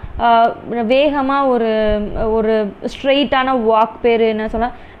சொன்னால் வேகமாக ஒரு ஸ்ட்ரெயிட்டான வாக் பேர் என்ன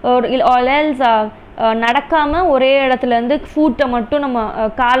சொன்னால், ஒரு ஆல்ஸ் நடக்காமல் ஒரே இடத்துலேருந்து ஃபூட்டை மட்டும் நம்ம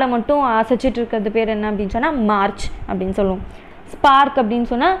காலை மட்டும் அசைச்சிட்டு இருக்கிறது பேர் என்ன அப்படின்னு சொன்னால் மார்ச் அப்படின்னு சொல்லுவோம். ஸ்பார்க் அப்படின்னு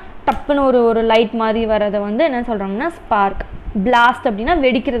சொன்னால் டப்புன்னு ஒரு லைட் மாதிரி வரதை வந்து என்ன சொல்கிறாங்கன்னா ஸ்பார்க். பிளாஸ்ட் அப்படின்னா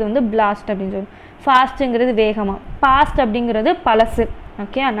வெடிக்கிறது வந்து பிளாஸ்ட் அப்படின்னு சொல்லுவோம். ஃபாஸ்ட்டுங்கிறது வேகமாக. பாஸ்ட் அப்படிங்கிறது பழசு,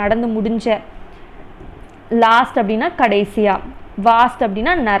 ஓகே, நடந்து முடிஞ்ச. லாஸ்ட் அப்படின்னா கடைசியாக. வாஸ்ட்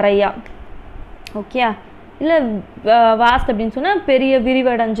அப்படின்னா நிறையா, ஓகே, இல்லை வாஸ்ட் அப்படின்னு சொன்னால் பெரிய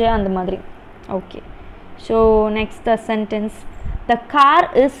விரிவடைஞ்ச அந்த மாதிரி. Okay, so next the sentence. The car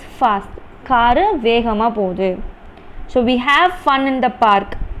is fast. Car வேகமாக போகுது. So we have fun in the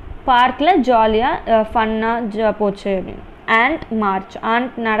park. பார்க்கில் ஜாலியாக ஃபன்னாக போச்சு அப்படின்னு. And March.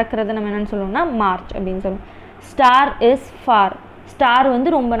 அண்ட் நடக்கிறது நம்ம என்னென்னு சொல்லுவோம்னா மார்ச் அப்படின்னு சொல்லுவோம். Star is for. ஸ்டார் வந்து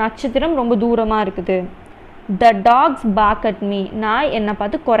ரொம்ப நட்சத்திரம் ரொம்ப தூரமாக இருக்குது. த டாக்ஸ் பார்க் அட் மீ. நாய் என்னை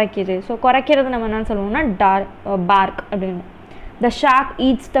பார்த்து குறைக்குது. ஸோ குறைக்கிறது நம்ம என்னென்னு சொல்லுவோம்னா பார்க் அப்படின்னு. த ஷார்க்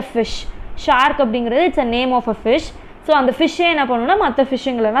ஈட்ஸ் த ஃபிஷ். ஷார்க் அப்படிங்கிறது it's a name of a fish. So அந்த ஃபிஷ்ஷே என்ன பண்ணணும்னா மற்ற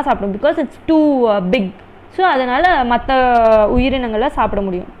ஃபிஷ்ஷுங்களெல்லாம் சாப்பிடும். Because it's two big. So அதனால் மற்ற உயிரினங்களை சாப்பிட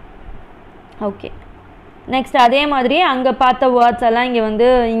முடியும். ஓகே, நெக்ஸ்ட் அதே மாதிரியே அங்கே பார்த்த வேர்ட்ஸ் எல்லாம் இங்கே வந்து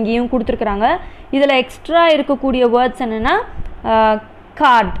இங்கேயும் கொடுத்துருக்குறாங்க. இதில் எக்ஸ்ட்ரா இருக்கக்கூடிய வேர்ட்ஸ் என்னென்னா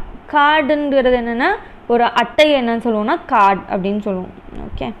கார்ட். கார்டுங்கிறது என்னென்னா ஒரு அட்டையை என்னன்னு சொல்லுவோம்னா கார்டு அப்படின்னு சொல்லுவோம்.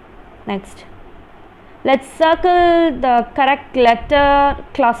 Okay, next let's circle the correct letter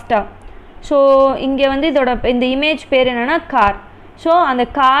cluster. So இங்கே வந்து இந்த இமேஜ் பேர் என்னென்னா கார். ஸோ அந்த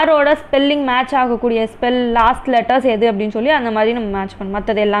காரோட ஸ்பெல்லிங் மேட்ச் ஆகக்கூடிய லாஸ்ட் லெட்டர்ஸ் எது அப்படின்னு சொல்லி அந்த மாதிரி நம்ம மேட்ச் பண்ணணும்.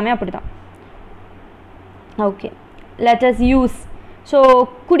 மற்றது எல்லாமே அப்படி தான். Okay, let us use. So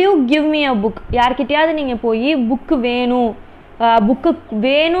good you give me a book. யார்கிட்டையாவது நீங்கள் போய் புக்கு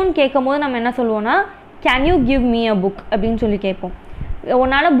வேணும்னு கேட்கும் போது நம்ம என்ன சொல்லுவோம்னா can you give me a book அப்படின்னு சொல்லி கேட்போம்.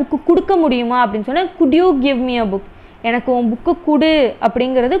 உன்னால் புக்கு கொடுக்க முடியுமா அப்படின்னு சொன்னால் good you give me a book. எனக்கு உன் புக்கு கொடு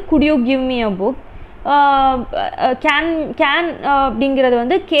அப்படிங்கிறது good you give me a book. Can அப்படிங்கிறது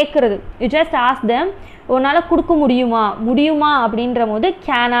வந்து கேட்குறது. யூ ஜஸ்ட் ஆஸ்க் தெம் உன்னால் கொடுக்க முடியுமா அப்படின்ற போது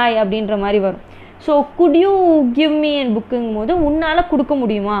கேன் ஐ அப்படின்ற மாதிரி வரும். So good you give me an புக்குங்கும் போது உன்னால் கொடுக்க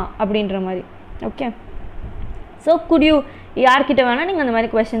முடியுமா அப்படின்ற மாதிரி. ஓகே, ஸோ குட் யூ யார்கிட்ட வேணால் நீங்கள் அந்த மாதிரி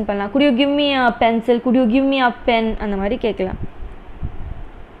கொஸ்டின் பண்ணலாம். Good you give me a pencil, good you give me a pen, அந்த மாதிரி கேட்கலாம்.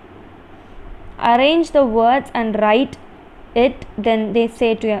 Arrange the words and right it then they say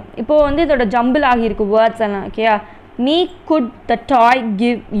to you. இப்போது வந்து இதோட ஜம்பிள் ஆகியிருக்கு வேர்ட்ஸ் எல்லாம். ஓகேயா, me good the toy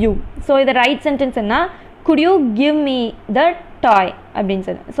give you. So இதை ரைட் சென்டென்ஸ் என்ன, good you give me the டாய் அப்படின்னு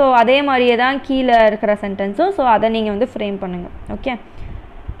சொல்லி. ஸோ அதே மாதிரியே தான் கீழே இருக்கிற சென்டென்ஸும். ஸோ அதை நீங்கள் வந்து ஃப்ரேம் பண்ணுங்கள். Okay,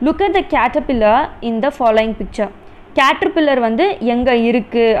 look at the caterpillar in the following picture. Caterpillar வந்து எங்கே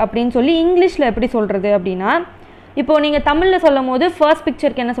இருக்குது அப்படின்னு சொல்லி இங்கிலீஷில் எப்படி சொல்கிறது அப்படின்னா, இப்போது நீங்கள் தமிழில் சொல்லும் போது ஃபர்ஸ்ட்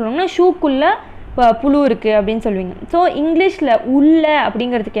பிக்சருக்கு என்ன சொல்லுவாங்கன்னா ஷூக்குள்ளே புழு இருக்குது அப்படின்னு சொல்லுவீங்க. ஸோ இங்கிலீஷில் உள்ள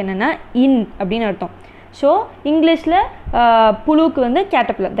அப்படிங்கிறதுக்கு என்னென்னா இன் அப்படின்னு அர்த்தம். ஸோ இங்கிலீஷில் புழுவுக்கு வந்து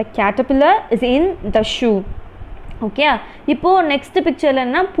caterpillar. The caterpillar is in the shoe. Okay, இப்போது நெக்ஸ்ட் பிக்சரில்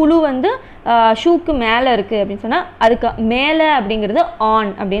என்ன, புழு வந்து ஷூக்கு மேலே இருக்குது அப்படின்னு சொன்னால் அதுக்கு மேலே அப்படிங்கிறது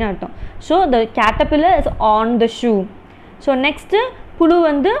ஆன் அப்படின்னு அர்த்தம். So the caterpillar is on the shoe. So next புழு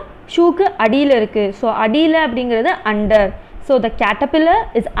வந்து ஷூக்கு அடியில் இருக்குது. ஸோ அடியில் அப்படிங்கிறது under. So the caterpillar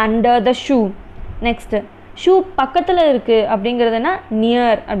is under the shoe. Next shoe பக்கத்தில் இருக்குது அப்படிங்கிறதுனா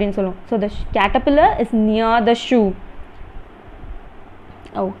நியர் அப்படின்னு சொல்லுவோம். So the caterpillar is near the shoe.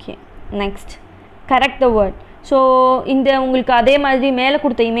 Okay, next correct the word. So இந்த உங்களுக்கு அதே மாதிரி மேலே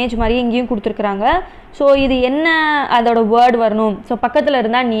கொடுத்த இமேஜ் மாதிரி இங்கேயும் கொடுத்துருக்குறாங்க. ஸோ இது என்ன அதோட வேர்டு வரணும். ஸோ பக்கத்தில்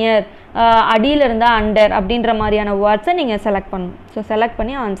இருந்தால் நியர், அடியில் இருந்தால் அண்டர் அப்படின்ற மாதிரியான வேர்ட்ஸை நீங்கள் செலக்ட் பண்ணணும். ஸோ செலக்ட்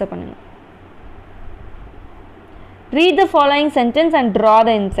பண்ணி ஆன்சர் பண்ணுங்கள். Read the following sentence and draw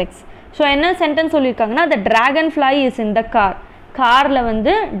the insects. So என்ன சென்டென்ஸ் சொல்லியிருக்காங்கன்னா, the Dragon fly is in the car. காரில்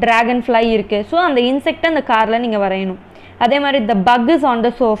வந்து ட்ராகன் ஃப்ளை இருக்குது. ஸோ அந்த இன்செக்டை அந்த காரில் நீங்கள் வரையணும். அதே மாதிரி த buck is on the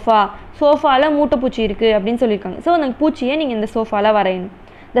sofa, சோஃபாவில் மூட்டைப்பூச்சி இருக்குது அப்படின்னு சொல்லியிருக்காங்க. ஸோ அந்த பூச்சியை நீங்கள் இந்த சோஃபாவில் வரையணும்.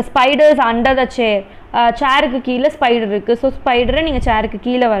 த ஸ்பைடர் இஸ் அண்டர் த சேர், சேருக்கு கீழே ஸ்பைடர் இருக்குது. ஸோ ஸ்பைடரை நீங்கள் சேருக்கு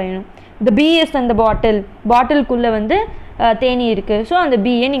கீழே வரையணும். த பீ இஸ் அந்த பாட்டில், பாட்டிலுக்குள்ளே வந்து தேனி இருக்குது. ஸோ அந்த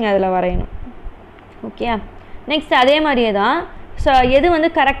பீயை நீங்கள் அதில் வரையணும். ஓகே, நெக்ஸ்ட் அதே மாதிரியே தான். ஸோ எது வந்து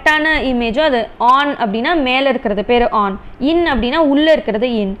கரெக்டான இமேஜோ அது ஆன் அப்படின்னா மேலே இருக்கிறது பேர் ஆன், இன் அப்படின்னா உள்ளே இருக்கிறது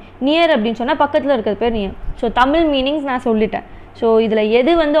இன், நியர் அப்படின்னு சொன்னால் பக்கத்தில் இருக்கிறது பேர் நியர். ஸோ தமிழ் மீனிங்ஸ் நான் சொல்லிட்டேன். ஸோ இதில்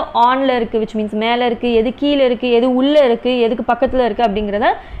எது வந்து ஆனில் இருக்குது விச் மீன்ஸ் மேலே இருக்குது, எது கீழே இருக்குது, எது உள்ளே இருக்குது, எதுக்கு பக்கத்தில் இருக்குது அப்படிங்கிறத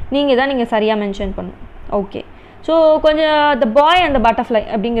நீங்கள் சரியாக மென்ஷன் பண்ணணும். ஓகே, ஸோ கொஞ்சம் த பாய் அண்ட் த பட்டர்ஃப்ளை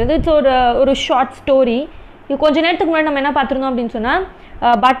அப்படிங்கிறது ஸோ ஒரு ஷார்ட் ஸ்டோரி. கொஞ்சம் நேரத்துக்கு முன்னாடி நம்ம என்ன பார்த்துருந்தோம் அப்படின்னு சொன்னால்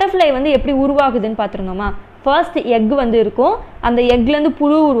பட்டர்ஃப்ளை வந்து எப்படி உருவாகுதுன்னு பார்த்துருந்தோமா. ஃபர்ஸ்ட் எக் வந்து இருக்கும், அந்த எக்லேருந்து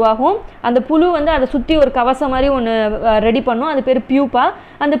புழு உருவாகும். அந்த புழு வந்து அதை சுற்றி ஒரு கவசம் மாதிரி ஒன்று ரெடி பண்ணும், அது பேர் பியூப்பா.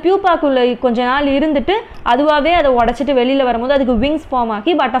 அந்த பியூப்பாக்குள்ளே கொஞ்ச நாள் இருந்துட்டு அதுவாகவே அதை உடச்சிட்டு வெளியில் வரும்போது அதுக்கு விங்ஸ் ஃபார்ம்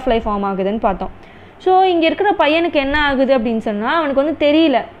ஆகி பட்டர்ஃப்ளை ஃபார்ம் ஆகுதுன்னு பார்த்தோம். ஸோ இங்கே இருக்கிற பையனுக்கு என்ன ஆகுது அப்படின்னு சொன்னால் அவனுக்கு வந்து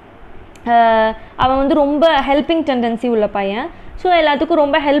தெரியல, அவன் வந்து ரொம்ப ஹெல்பிங் டெண்டன்சி உள்ள பையன். ஸோ எல்லாத்துக்கும்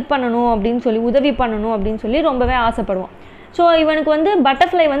ரொம்ப ஹெல்ப் பண்ணணும் அப்படின்னு சொல்லி, உதவி பண்ணணும் அப்படின்னு சொல்லி ரொம்பவே ஆசைப்படுவான். ஸோ இவனுக்கு வந்து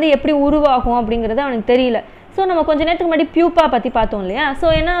பட்டர்ஃப்ளை வந்து எப்படி உருவாகும் அப்படிங்கிறது அவனுக்கு தெரியல. ஸோ நம்ம கொஞ்சம் நேரத்துக்கு முன்னாடி பியூப்பா பற்றி பார்த்தோம் இல்லையா. ஸோ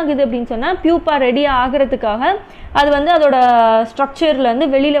என்ன ஆகுது அப்படின்னு சொன்னால் பியூப்பா ரெடி ஆகிறதுக்காக அது வந்து அதோட ஸ்ட்ரக்சர்லேருந்து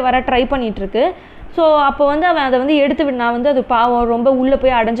வெளியில் வர ட்ரை பண்ணிகிட்ருக்கு. ஸோ அப்போ வந்து அவன் அதை வந்து எடுத்து நான் வந்து அது பாவம் ரொம்ப உள்ளே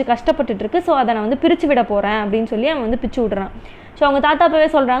போய் அடைஞ்சு கஷ்டப்பட்டுருக்கு. ஸோ அதை நான் வந்து பிரித்து விட போகிறேன் அப்படின்னு சொல்லி அவன் வந்து பிச்சு விட்றான். ஸோ அவங்க தாத்தா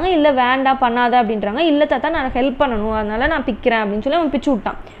அப்போவே சொல்கிறாங்க, இல்லை வேண்டாம் பண்ணாத அப்படின்றாங்க. இல்லை தாத்தா நான் ஹெல்ப் பண்ணணும் அதனால நான் பிக்கிறேன் அப்படின்னு சொல்லி அவன் பிச்சு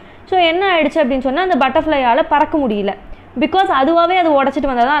விட்டான். ஸோ என்ன ஆயிடுச்சு அப்படின்னு சொன்னால் அந்த பட்டர்ஃப்ளையால் பறக்க முடியல. பிகாஸ் அதுவாகவே அது உடச்சிட்டு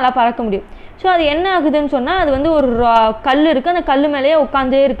வந்தால் தான் அதெல்லாம் பறக்க முடியும். ஸோ அது என்ன ஆகுதுன்னு சொன்னால் அது வந்து ஒரு கல் இருக்குது, அந்த கல் மேலேயே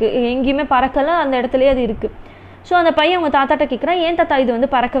உட்காந்தே இருக்குது, எங்கேயுமே பறக்கலை, அந்த இடத்துலையே அது இருக்குது. ஸோ அந்த பையன் அவங்க தாத்தாட்ட கேட்குறான், ஏன் தாத்தா இது வந்து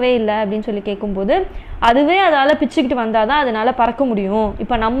பறக்கவே இல்லை அப்படின்னு சொல்லி கேட்கும்போது அதுவே அதால் பிச்சுக்கிட்டு வந்தால் தான் அதனால் பறக்க முடியும்,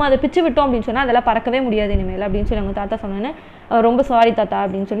 இப்போ நம்ம அதை பிச்சு விட்டோம் அப்படின்னு சொன்னால் அதெல்லாம் பறக்கவே முடியாது இனிமேல் அப்படின்னு சொல்லி அவங்க தாத்தா சொன்னேன்னு ரொம்ப சாரி தாத்தா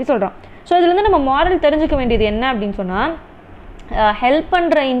அப்படின்னு சொல்லி சொல்கிறான். ஸோ இதுலேருந்து நம்ம மாரல் தெரிஞ்சுக்க வேண்டியது என்ன அப்படின்னு சொன்னால் ஹெல்ப்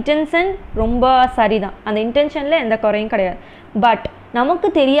பண்ணுற இன்டென்ஷன் ரொம்ப சரிதான், அந்த இன்டென்ஷனில் எந்த குறையும் கிடையாது. பட் நமக்கு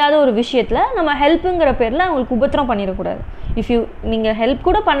தெரியாத ஒரு விஷயத்தில் நம்ம ஹெல்ப்புங்கிற பேரில் அவங்களுக்கு உபத்திரம் பண்ணிடக்கூடாது. நீங்கள் ஹெல்ப்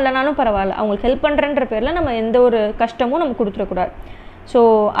கூட பண்ணலனாலும் பரவாயில்ல, அவங்களுக்கு ஹெல்ப் பண்ணுறன்ற பேரில் நம்ம எந்த ஒரு கஷ்டமும் நம்ம கொடுத்துடக்கூடாது. ஸோ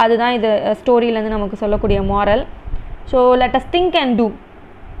அதுதான் இது ஸ்டோரியிலேருந்து நமக்கு சொல்லக்கூடிய moral. So let us think and two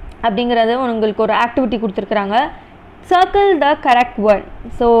அப்படிங்கிறது உங்களுக்கு ஒரு ஆக்டிவிட்டி கொடுத்துருக்குறாங்க. Circle the correct word.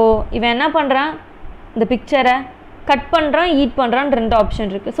 So இவன் என்ன பண்ணுறான், இந்த பிக்சரை கட் பண்ணுறான், ஈட் பண்ணுறான்னு 2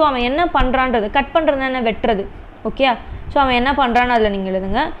 ஆப்ஷன் இருக்குது. ஸோ அவன் என்ன பண்ணுறான்றது, கட் பண்ணுறது என்ன, வெட்டுறது. ஓகே, ஸோ அவன் என்ன பண்ணுறான்னு அதில் நீங்கள்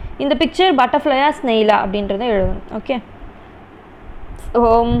எழுதுங்க. இந்த பிக்சர் பட்டர்ஃப்ளையா ஸ்னெயிலா அப்படின்றத எழுதணும். ஓகே,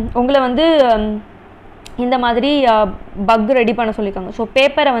 உங்களை வந்து இந்த மாதிரி பக் ரெடி பண்ண சொல்லியிருக்காங்க. ஸோ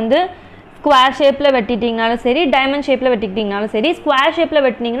பேப்பரை வந்து ஸ்கொயர் ஷேப்பில் வெட்டிட்டிங்கனாலும் சரி, டைமண்ட் ஷேப்பில் வெட்டிக்கிட்டிங்கனாலும் சரி. ஸ்கொயர் ஷேப்பில்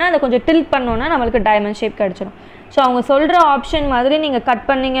வெட்டினீங்கன்னா அதை கொஞ்சம் டில்ட் பண்ணோன்னா நம்மளுக்கு டைமண்ட் ஷேப் கிடச்சிடும். ஸோ அவங்க சொல்கிற ஆப்ஷன் மாதிரி நீங்கள் கட்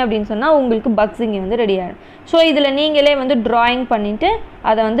பண்ணிங்க அப்படின்னு சொன்னால் உங்களுக்கு பக்ஸ் இங்கே வந்து ரெடி ஆகிடும். ஸோ இதில் நீங்களே வந்து ட்ராயிங் பண்ணிவிட்டு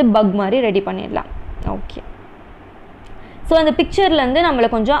அதை வந்து பக் மாதிரி ரெடி பண்ணிடலாம். ஓகே, ஸோ அந்த பிக்சர்லேருந்து நம்மளை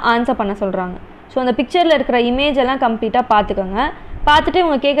கொஞ்சம் ஆன்சர் பண்ண சொல்கிறாங்க. ஸோ அந்த பிக்சரில் இருக்கிற இமேஜ் எல்லாம் கம்ப்ளீட்டாக பார்த்துக்கோங்க. பார்த்துட்டு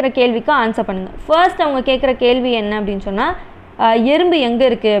இவங்க கேட்குற கேள்விக்கு ஆன்சர் பண்ணுங்கள். ஃபர்ஸ்ட் அவங்க கேட்குற கேள்வி என்ன அப்படின்னு சொன்னால் எறும்பு எங்கே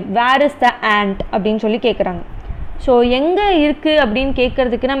இருக்குது, வேர் இஸ் த ஆண்ட் அப்படின்னு சொல்லி கேட்குறாங்க. ஸோ எங்கே இருக்குது அப்படின்னு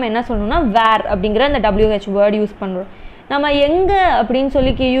கேட்குறதுக்கு நம்ம என்ன சொல்லணும்னா வேர் அப்படிங்கிற அந்த WH வேர்ட் யூஸ் பண்ணுறோம். நம்ம எங்கே அப்படின்னு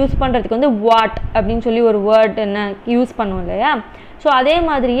சொல்லி யூஸ் பண்ணுறதுக்கு வந்து வாட் அப்படின்னு சொல்லி ஒரு வேர்ட் என்ன யூஸ் பண்ணுவோம் இல்லையா. ஸோ அதே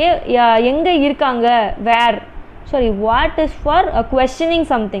மாதிரியே எங்கே இருக்காங்க, வேர் what is for questioning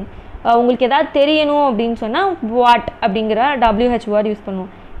something. உங்களுக்கு எதாவது தெரியணும் அப்படின்னு சொன்னால் வாட் அப்படிங்கிற WH வேர்ட் யூஸ்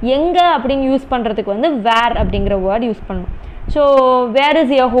பண்ணுவோம். எங்கே அப்படின்னு யூஸ் பண்ணுறதுக்கு வந்து வேர் அப்படிங்கிற வேர்ட் யூஸ் பண்ணுவோம். So where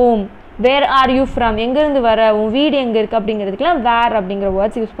is your home, where are you from, எங்கேருந்து வர, உன் வீடு எங்கே இருக்குது அப்படிங்கிறதுக்குலாம் வேர் அப்படிங்கிற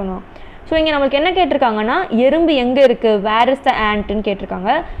வேர்ட்ஸ் யூஸ் பண்ணுவோம். ஸோ இங்கே நம்மளுக்கு என்ன கேட்டிருக்காங்கன்னா எறும்பு எங்கே இருக்குது, வேர் இஸ் த ஆண்ட்னு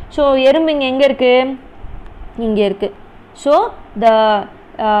கேட்டிருக்காங்க. ஸோ எறும்பு இங்கே எங்கே இருக்குது, இங்கே இருக்குது. So the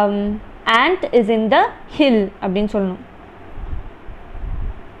ant is in the hill அப்படின்னு சொல்லணும்.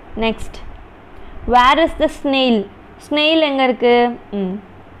 Next where is the snail, snail எங்கே இருக்குது,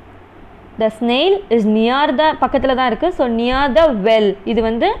 த ஸ்னெயில் இஸ் நியர் த, பக்கத்தில் தான் இருக்குது. ஸோ நியர் த வெல், இது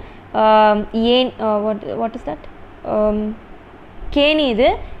வந்து ஏன் வாட் இஸ் தட், கேணி இது.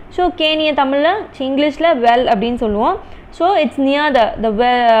 ஸோ கேணியை தமிழில் இங்கிலீஷில் வெல் அப்படின்னு சொல்லுவோம். So it's near the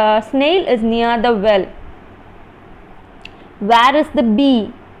snail is near the well. Where is the பீ,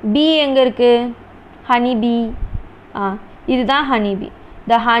 பீ எங்கே இருக்குது, ஹனி பீ, இதுதான் honey B.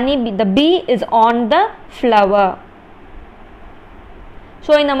 the bee is on the flower.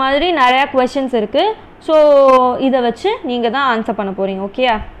 So இந்த மாதிரி நிறையா கொஷின்ஸ் இருக்குது. ஸோ இதை வச்சு நீங்கள் தான் ஆன்சர் பண்ண போகிறீங்க.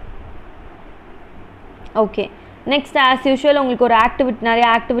 ஓகேயா? ஓகே, நெக்ஸ்ட் ஆஸ் யூஷுவல் உங்களுக்கு ஒரு நிறைய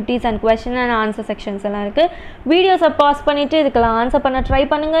activities and question and answer sections எல்லாம் இருக்குது. வீடியோஸை பாஸ் பண்ணிவிட்டு இதுக்கெல்லாம் ஆன்சர் பண்ண ட்ரை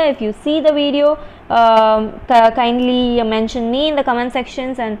பண்ணுங்கள். If you see the video, kindly mention me in the comment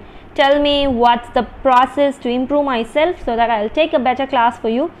sections and tell me what's the process to improve myself so that I'll take a better class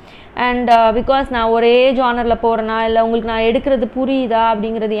for you. And because நான் ஒரே ஜானரில் போகிறேன்னா இல்லை உங்களுக்கு நான் எடுக்கிறது புரியுதா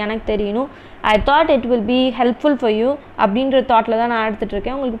அப்படிங்கிறது எனக்கு தெரியணும். I thought it will be helpful for you அப்படின்ற தாட்டில் தான் நான்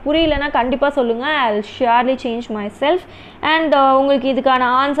எடுத்துகிட்ருக்கேன். உங்களுக்கு புரியலன்னா கண்டிப்பாக சொல்லுங்கள். I'll surely change myself. And உங்களுக்கு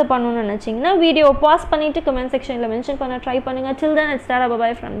இதுக்கான ஆன்சர் பண்ணணும்னு நினச்சிங்கன்னா வீடியோ பாஸ் பண்ணிவிட்டு கமெண்ட் செக்ஷனில் மென்ஷன் பண்ண ட்ரை பண்ணுங்கள். Till then, it's Tara.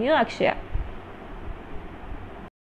 Bye-bye from you, Akshaya.